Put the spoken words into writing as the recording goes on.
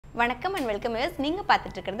வணக்கம் and welcome viewers. நீங்க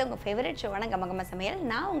பார்த்துட்டு இருக்கிறது உங்க ஃபேவரட் ஷோவான கம கம சமையல்.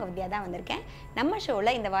 நான் உங்க வித்யா தான் வந்திருக்கேன். நம்ம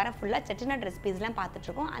ஷோல இந்த வாரம் ஃபுல்லா செட்டிநாட் ரெசிபீஸ்லாம் பார்த்துட்டு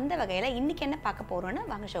இருக்கோம். அந்த வகையில இன்னைக்கு என்ன பார்க்க போறோம்னு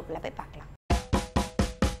வாங்க ஷோக்குள்ள போய் பார்க்கலாம்.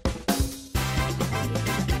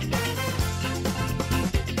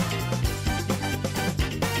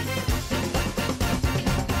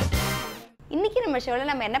 இன்னைக்கு நம்ம ஷோல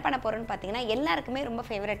நம்ம என்ன பண்ண போறோம்னு பாத்தீங்கன்னா எல்லாருக்குமே ரொம்ப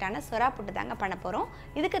ஃபேவரட்டான சுறா புட்டு தாங்க பண்ண போறோம்.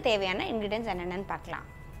 இதுக்கு தேவையான இன்கிரிடியன்ட்ஸ் என்னென்னன்னு பார்க்கலாம்.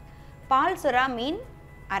 பால் சுறா மீன்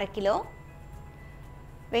 1/2 கிலோ,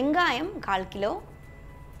 வெங்காயம் 1/4 கிலோ,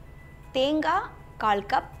 தேங்காய் 1/4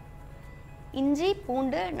 கப், இஞ்சி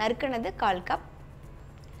பூண்டு நறுக்குனது 1/4 கப்,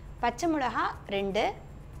 பச்சை மிளகா 2,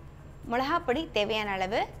 மிளகாப்பொடி தேவையான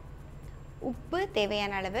அளவு, உப்பு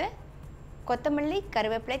தேவையான அளவு, கொத்தமல்லி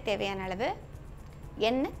கருவேப்பிலை தேவையான அளவு,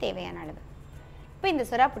 எண்ணெய் தேவையான அளவு. இப்போ இந்த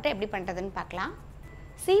சுறா புட்டை எப்படி பண்ணுறதுன்னு பார்க்கலாம்.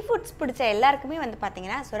 சீ ஃபுட்ஸ் பிடிச்ச எல்லாருக்குமே வந்து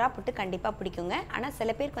பார்த்திங்கன்னா சுறா புட்டு கண்டிப்பாக பிடிக்குங்க. ஆனால் சில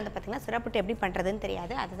பேருக்கு வந்து பார்த்திங்கன்னா சுறா புட்டு எப்படி பண்ணுறதுன்னு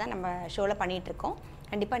தெரியாது. அதுதான் நம்ம ஷோவில் பண்ணிகிட்ருக்கோம்.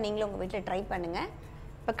 கண்டிப்பாக நீங்களும் உங்கள் வீட்டில் ட்ரை பண்ணுங்கள்.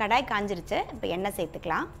 இப்போ கடாய் காஞ்சிருச்சு. இப்போ எண்ணெய்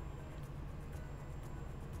சேர்த்துக்கலாம்.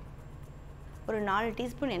 ஒரு 4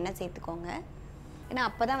 டீஸ்பூன் எண்ணெய் சேர்த்துக்கோங்க. ஏன்னா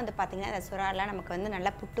அப்போ தான் வந்து பார்த்திங்கன்னா அந்த சுறாலாம் நமக்கு வந்து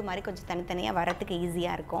நல்லா புட்டு மாதிரி கொஞ்சம் தனித்தனியாக வரத்துக்கு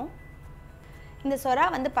ஈஸியாக இருக்கும். இந்த சுறா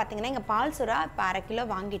வந்து பார்த்திங்கன்னா இங்கே பால் சுறா இப்போ 1/2 கிலோ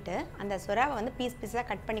வாங்கிட்டு அந்த சுறாவை வந்து பீஸாக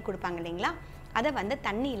கட் பண்ணி கொடுப்பாங்க இல்லைங்களா, அதை வந்து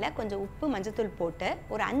தண்ணியில் கொஞ்சம் உப்பு மஞ்சத்தூள் போட்டு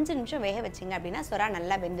ஒரு 5 நிமிஷம் வேக வச்சிங்க அப்படின்னா சுறா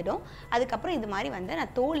நல்லா வெந்துடும். அதுக்கப்புறம் இது மாதிரி வந்து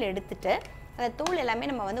நான் தோல் எடுத்துட்டு அந்த தோல் எல்லாமே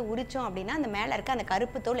நம்ம வந்து உரித்தோம் அப்படின்னா அந்த மேலே இருக்க அந்த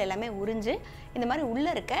கருப்பு தோல் எல்லாமே உரிஞ்சு இந்த மாதிரி உள்ளே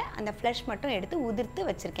இருக்க அந்த ஃப்ளஷ் மட்டும் எடுத்து உதிர்த்து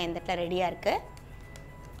வச்சுருக்கேன். இந்த இடத்துல ரெடியாக இருக்குது.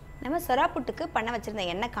 நம்ம சுறா புட்டுக்கு பண்ண வச்சுருந்த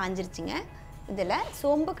எண்ணெய் காஞ்சிருச்சுங்க. இதில்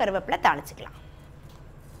சோம்பு கருவேப்பிலை தாளிச்சிக்கலாம்.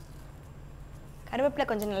 கருவேப்பிலை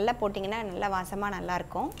கொஞ்சம் நல்லா போட்டிங்கன்னா நல்லா வாசமாக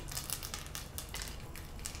நல்லாயிருக்கும்.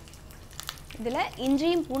 இதில்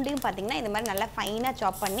இஞ்சியும் பூண்டையும் பார்த்திங்கன்னா இந்த மாதிரி நல்லா ஃபைனாக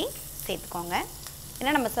சாப் பண்ணி சேர்த்துக்கோங்க.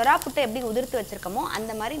 ஏன்னா நம்ம சுறா புட்டை எப்படி உதிர்த்து வச்சுருக்கோமோ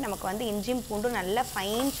அந்த மாதிரி நமக்கு வந்து இஞ்சியும் பூண்டும் நல்லா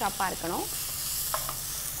ஃபைன் சாப்பாக இருக்கணும்.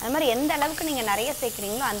 அது மாதிரி எந்த அளவுக்கு நீங்கள் நிறைய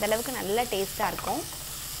சேர்க்குறீங்களோ அந்த அளவுக்கு நல்ல டேஸ்ட்டாக இருக்கும்.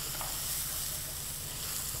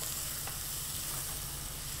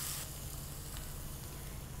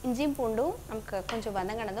 இஞ்சியும் பூண்டும் நமக்கு கொஞ்சம்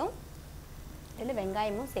வதங்கினதும் இதில்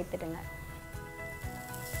வெங்காயமும் சேர்த்துடுங்க.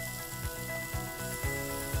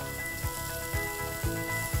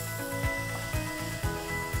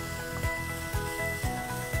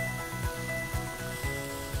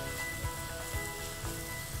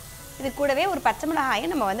 இது கூடவே ஒரு பச்சை மிளகாயை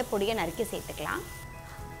நம்ம வந்து பொடியை நறுக்கி சேர்த்துக்கலாம்.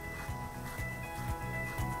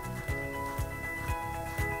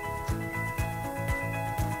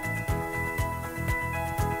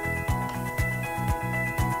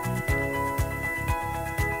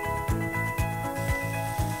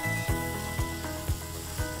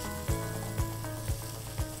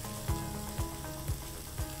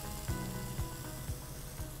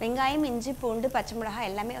 வெங்காயம் இஞ்சி பூண்டு பச்சை மிளகாய்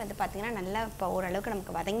எல்லாமே வந்து பார்த்திங்கன்னா நல்லா இப்போ ஓரளவுக்கு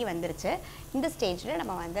நமக்கு வதங்கி வந்துருச்சு. இந்த ஸ்டேஜில்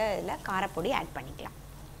நம்ம வந்து இதில் காரப்பொடி ஆட் பண்ணிக்கலாம்.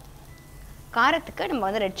 காரத்துக்கு நம்ம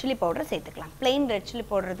வந்து ரெட் சில்லி பவுடர் சேர்த்துக்கலாம். பிளெயின் ரெட் சில்லி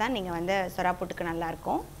பவுடர் தான் நீங்கள் வந்து சுறா புட்டுக்கு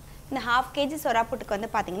நல்லாயிருக்கும். இந்த 1/2 kg சுறா புட்டுக்கு வந்து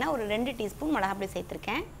பார்த்திங்கன்னா ஒரு 2 டீஸ்பூன் மிளகாப்பொடி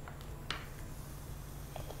சேர்த்துருக்கேன்.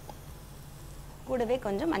 கூடவே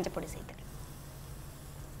கொஞ்சம் மஞ்சள் பொடி சேர்த்துக்கலாம்.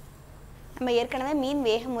 நம்ம ஏற்கனவே மீன்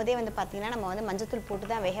வேகும் போதே வந்து பார்த்திங்கன்னா நம்ம வந்து மஞ்சத்தூள்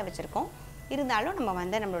போட்டு தான் வேக வச்சுருக்கோம். இருந்தாலும் நம்ம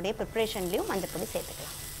வந்து நம்மளுடைய ப்ரிப்ரேஷன்லேயும் மஞ்சள் பொடி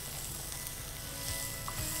சேர்த்துக்கலாம்.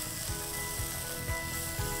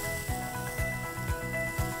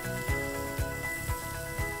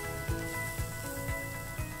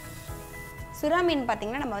 சுறா மீன்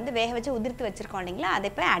பார்த்திங்கன்னா நம்ம வந்து வேக வச்சு உதிர்த்து வச்சுருக்கோம் இல்லைங்களா,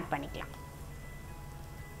 அதை இப்போ ஆட் பண்ணிக்கலாம்.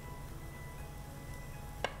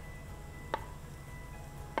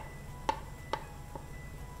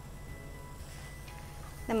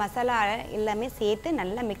 இந்த மசாலா எல்லாமே சேர்த்து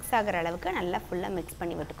நல்லா மிக்ஸ் ஆகிற அளவுக்கு நல்லா ஃபுல்லாக மிக்ஸ்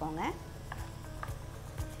பண்ணி விட்டுக்கோங்க.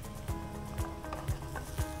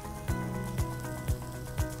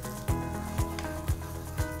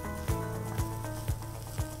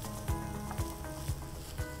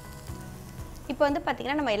 இப்போ வந்து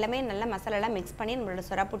பார்த்திங்கன்னா நம்ம எல்லாமே நல்லா மசாலாலாம் மிக்ஸ் பண்ணி நம்மளோட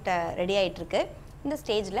சுறா புட்டை ரெடி ஆகிட்டுருக்கு. இந்த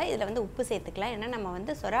ஸ்டேஜில் இதில் வந்து உப்பு சேர்த்துக்கலாம். ஏன்னா நம்ம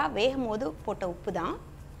வந்து சுறா வேகும் போது போட்ட உப்பு தான்.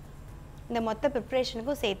 இந்த மொத்த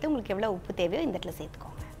ப்ரிப்ரேஷனுக்கும் சேர்த்து உங்களுக்கு எவ்வளோ உப்பு தேவையோ இந்த இடத்துல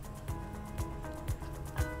சேர்த்துக்கோங்க.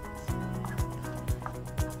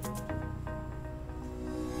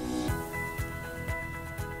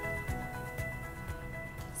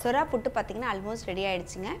 சுறா புட்டு பார்த்திங்கன்னா ஆல்மோஸ்ட் ரெடி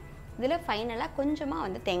ஆகிடுச்சுங்க. இதில் ஃபைனலாக கொஞ்சமாக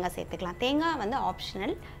வந்து தேங்காய் சேர்த்துக்கலாம். தேங்காய் வந்து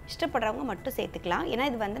ஆப்ஷனல், இஷ்டப்படுறவங்க மட்டும் சேர்த்துக்கலாம். ஏன்னா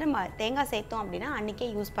இது வந்து நம்ம தேங்காய் சேர்த்தோம் அப்படின்னா அன்றைக்கே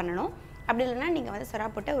யூஸ் பண்ணணும். அப்படி இல்லைன்னா நீங்கள் வந்து சுறா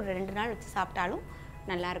புட்டை ஒரு 2 நாள் வச்சு சாப்பிட்டாலும்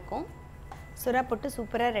நல்லாயிருக்கும். சுறா புட்டு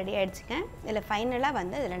சூப்பராக ரெடி ஆகிடுச்சுங்க. இதில் ஃபைனலாக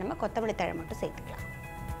வந்து இதில் நம்ம கொத்தமல்லி தழை மட்டும் சேர்த்துக்கலாம்.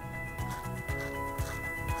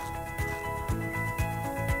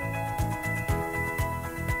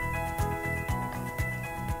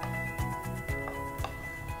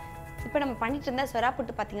 இப்போ நம்ம பண்ணிட்டு இருந்த சொரா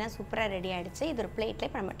புட்டு பார்த்தீங்கன்னா சூப்பராக ரெடி ஆகிடுச்சு. இது ஒரு பிளேட்டில்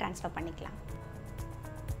இப்போ நம்ம ட்ரான்ஸ்ஃபர் பண்ணிக்கலாம்.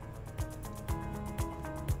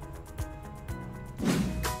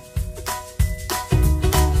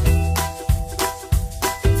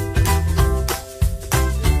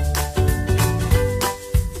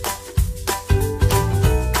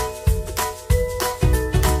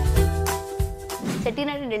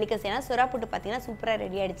 செட்டிநாடு டெலிகசியான சொரா புட்டு பார்த்தீங்கன்னா சூப்பராக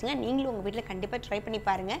ரெடி ஆகிடுச்சுங்க. நீங்களும் உங்கள் வீட்டில் கண்டிப்பாக ட்ரை பண்ணி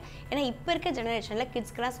பாருங்கள். ஏன்னா இப்போ இருக்க ஜெனரேஷனில்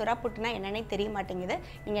கிட்ஸ்க்குலாம் சொரா புட்டுனா என்னென்னே தெரிய மாட்டேங்குது.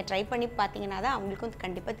 நீங்கள் ட்ரை பண்ணி பார்த்தீங்கன்னா தான் அவங்களுக்கும்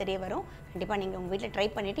கண்டிப்பாக தெரிய வரும். கண்டிப்பாக நீங்கள் உங்கள் வீட்டில் ட்ரை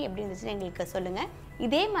பண்ணிவிட்டு எப்படி இருந்துச்சுன்னு எங்களுக்கு சொல்லுங்கள்.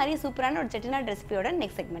 இதே மாதிரி சூப்பரான ஒரு செட்டிநாடு ரெசிபியோட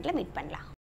நெக்ஸ்ட் செக்மெண்ட்டில் மீட் பண்ணலாம்.